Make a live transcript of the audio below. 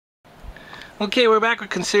Okay, we're back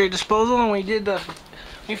with Considerate Disposal, and we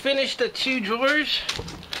finished the 2 drawers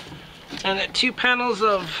and the 2 panels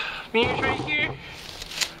of mirrors right here.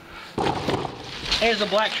 Here's a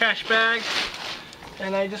black trash bag,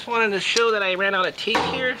 and I just wanted to show that I ran out of tape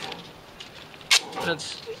here.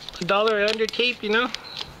 That's $1 under tape, you know,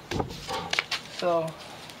 so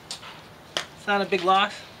it's not a big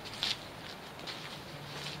loss.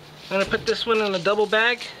 I'm gonna put this one in a double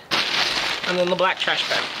bag and then the black trash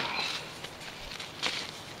bag.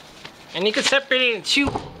 And you can separate it in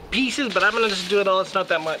 2 pieces, but I'm gonna just do it all. It's not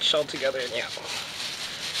that much all together. Yeah,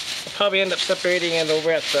 I'll probably end up separating it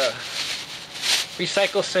over at the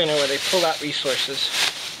recycle center where they pull out resources.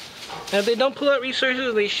 And if they don't pull out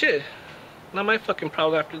resources, they should. Not my fucking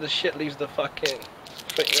problem after this shit leaves the fucking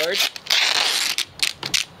front yard.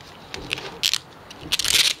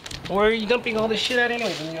 Where are you dumping all this shit at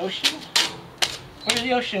anyways? In the ocean? Where's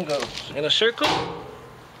the ocean go? In a circle?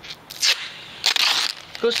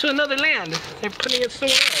 Goes to another land. They're putting it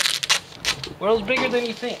somewhere else. World's bigger than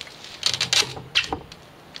you think.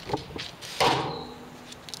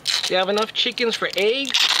 You have enough chickens for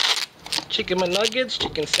eggs, chicken McNuggets,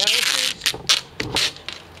 chicken sandwiches.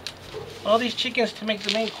 All these chickens to make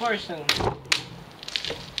the main course, and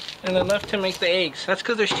enough to make the eggs. That's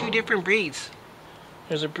because there's 2 different breeds.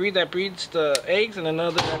 There's a breed that breeds the eggs and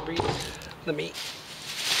another that breeds the meat.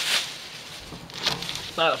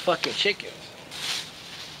 Not a fucking chicken.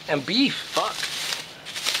 And beef, fuck.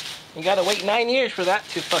 You gotta wait 9 years for that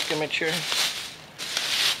to fucking mature.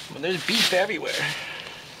 But there's beef everywhere.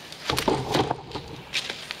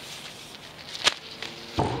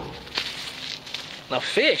 Now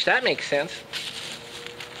fish, that makes sense.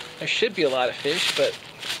 There should be a lot of fish, but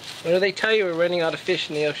what do they tell you? We're running out of fish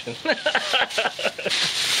in the ocean.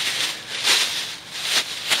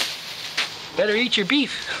 Better eat your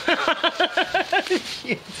beef.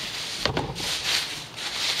 Shit.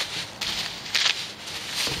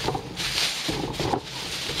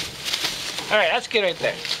 Alright, that's good right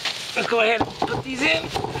there. Let's go ahead and put these in.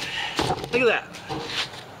 Look at that.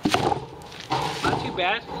 Not too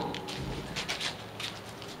bad.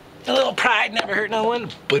 A little pride never hurt no one.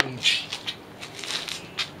 Boom.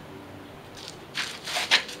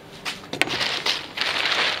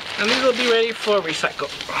 And these will be ready for recycle.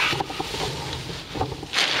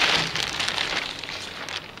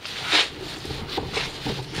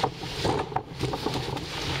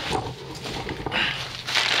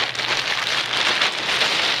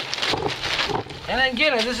 And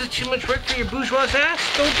again, if this is too much work for your bourgeois ass,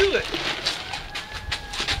 don't do it.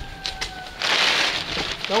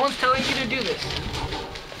 No one's telling you to do this.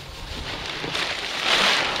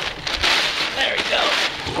 There we go.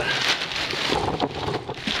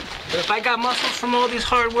 But if I got muscles from all this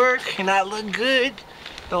hard work and I look good,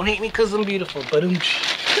 don't hate me because I'm beautiful. But look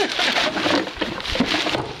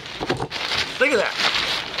at that.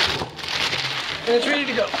 And it's ready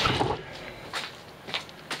to go.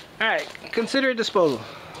 Alright, Considerate Disposal.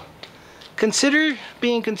 Consider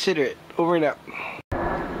being considerate. Over and out.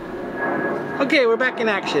 Okay, we're back in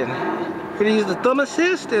action. We're gonna use the thumb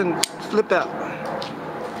assist and flip out.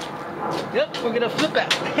 Yep, we're gonna flip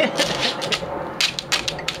out.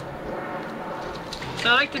 So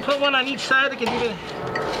I like to put one on each side. I can even,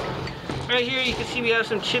 right here you can see we have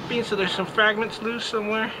some chipping, so there's some fragments loose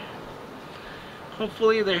somewhere.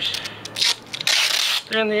 Hopefully they're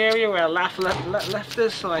in the area where I left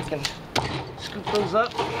this, so I can scoop those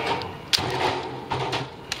up.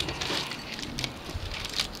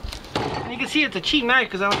 And you can see it's a cheap knife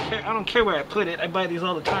because I don't care where I put it. I buy these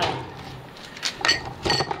all the time.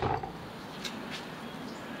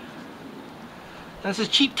 This is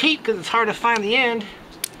cheap tape because it's hard to find the end,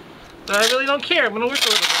 but I really don't care. I'm gonna work a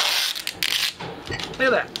little bit.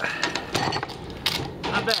 Look at that.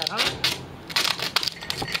 Not bad, huh?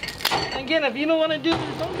 And again, if you don't want to do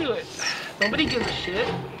this, don't do it. Nobody gives a shit.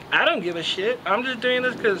 I don't give a shit. I'm just doing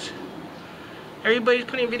this because everybody's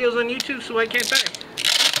putting videos on YouTube, so why can't I?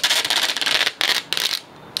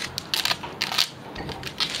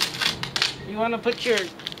 You want to put your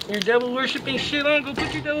devil worshipping shit on? Go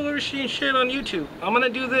put your devil worshipping shit on YouTube. I'm gonna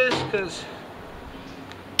do this because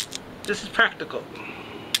this is practical.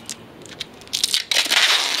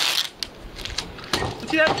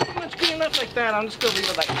 See, that's pretty much good enough like that. I'm just gonna leave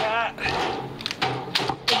it like that.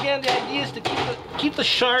 Again, the idea is to keep the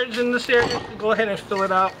shards in this area. Go ahead and fill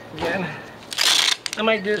it out again. I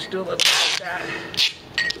might just do a little bit like that,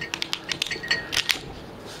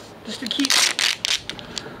 just to keep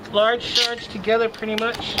large shards together pretty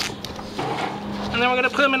much. And then we're going to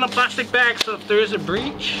put them in a plastic bag, so if there is a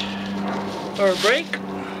breach or a break,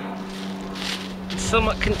 it's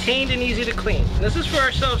somewhat contained and easy to clean. And this is for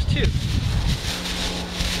ourselves too.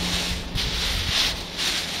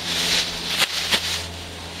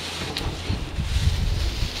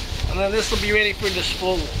 And then this will be ready for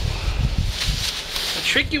disposal. The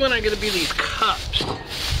tricky one are going to be these cups.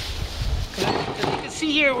 As you can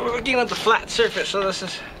see here, we're working on the flat surface. So this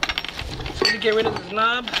is, so to get rid of this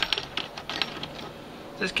knob,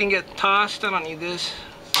 this can get tossed. I don't need this.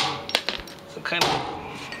 Some kind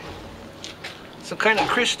of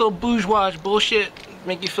crystal bourgeois bullshit,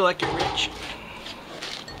 make you feel like you're rich.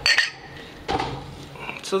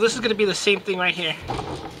 So this is going to be the same thing right here.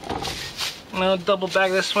 I'm going to double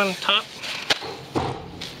bag this one top.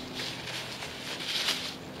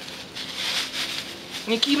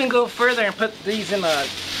 You can even go further and put these in a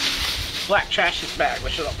black trash bag,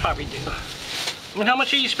 which I'll probably do. I mean, how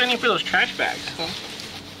much are you spending for those trash bags? Huh?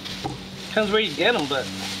 Depends where you get them, but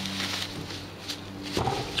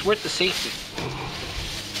it's worth the safety.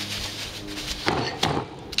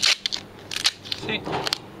 See?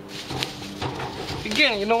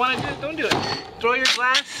 Again, you don't want to do it, don't do it. Throw your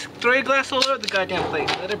glass all over the goddamn place.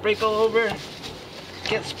 Let it break all over.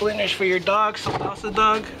 Get splinters for your dog, someone else's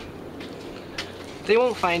dog. They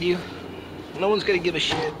won't find you. No one's gonna give a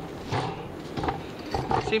shit.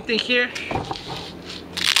 Same thing here.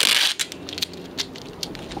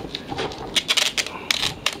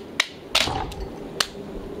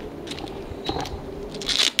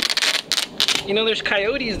 You know, there's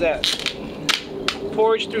coyotes that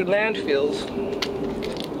forage through landfills.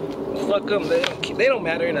 Fuck them, they don't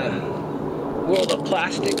matter in a world of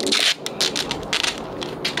plastic.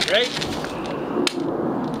 Right?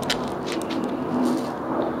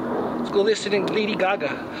 Let's go listen to Lady Gaga.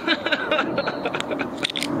 On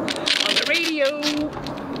the radio.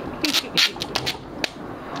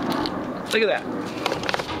 Look at that.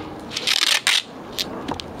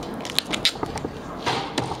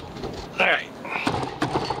 Alright.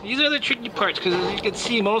 These are the tricky parts, because as you can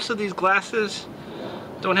see, most of these glasses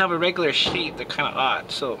don't have a regular shape. They're kind of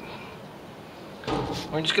odd. So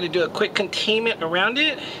we're just going to do a quick containment around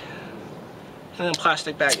it and then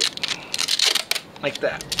plastic bag it. Like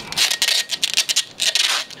that.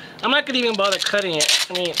 I'm not going to even bother cutting it.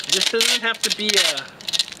 I mean, this doesn't have to be a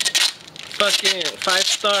fucking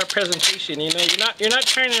 5-star presentation, you know? You're not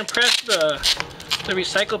trying to impress the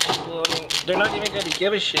recycle people. I mean, they're not even going to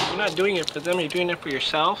give a shit. You're not doing it for them, you're doing it for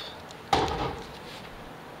yourself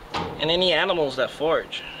and any animals that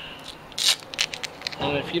forage.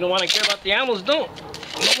 And if you don't want to care about the animals, don't.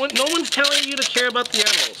 No one's telling you to care about the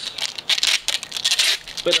animals.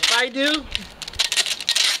 But if I do,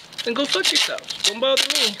 then go fuck yourselves. Don't bother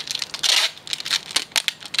me.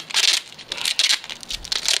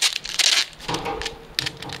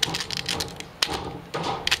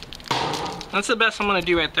 That's the best I'm going to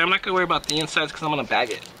do right there. I'm not going to worry about the insides because I'm going to bag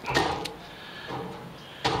it.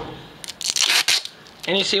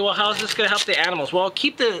 And you say, well, how is this going to help the animals? Well,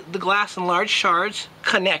 keep the glass in large shards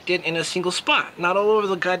connected in a single spot. Not all over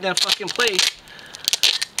the goddamn fucking place.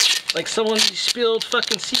 Like someone spilled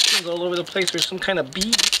fucking sequins all over the place or some kind of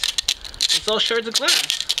beads. It's all shards of glass.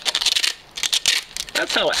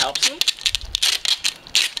 That's how it helps them.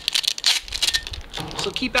 So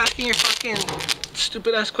keep asking your fucking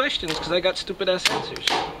stupid ass questions, because I got stupid ass answers.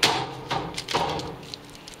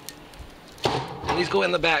 And these go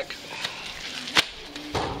in the bag.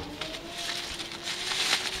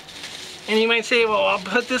 And you might say, well, I'll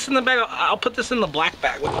put this in the bag. I'll put this in the black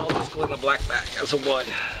bag. With all this go in the black bag as a one.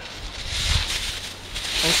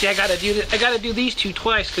 And see, I gotta do these two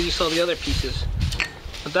twice because you saw the other pieces.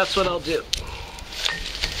 But that's what I'll do.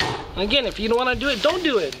 And again, if you don't want to do it, don't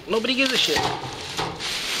do it. Nobody gives a shit.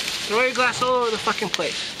 Throw your glass all over the fucking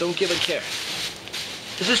place. Don't give a care.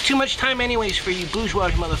 This is too much time anyways for you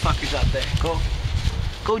bourgeois motherfuckers out there.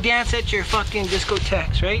 Go dance at your fucking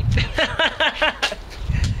discotheques, right?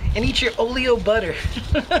 And eat your Oleo butter.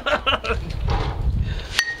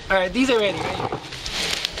 Alright, these are ready, right?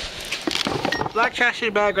 Black trash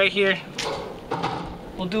bag right here.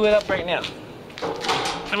 We'll do it up right now.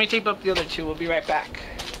 Let me tape up the other two. We'll be right back.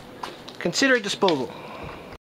 Considerate disposal.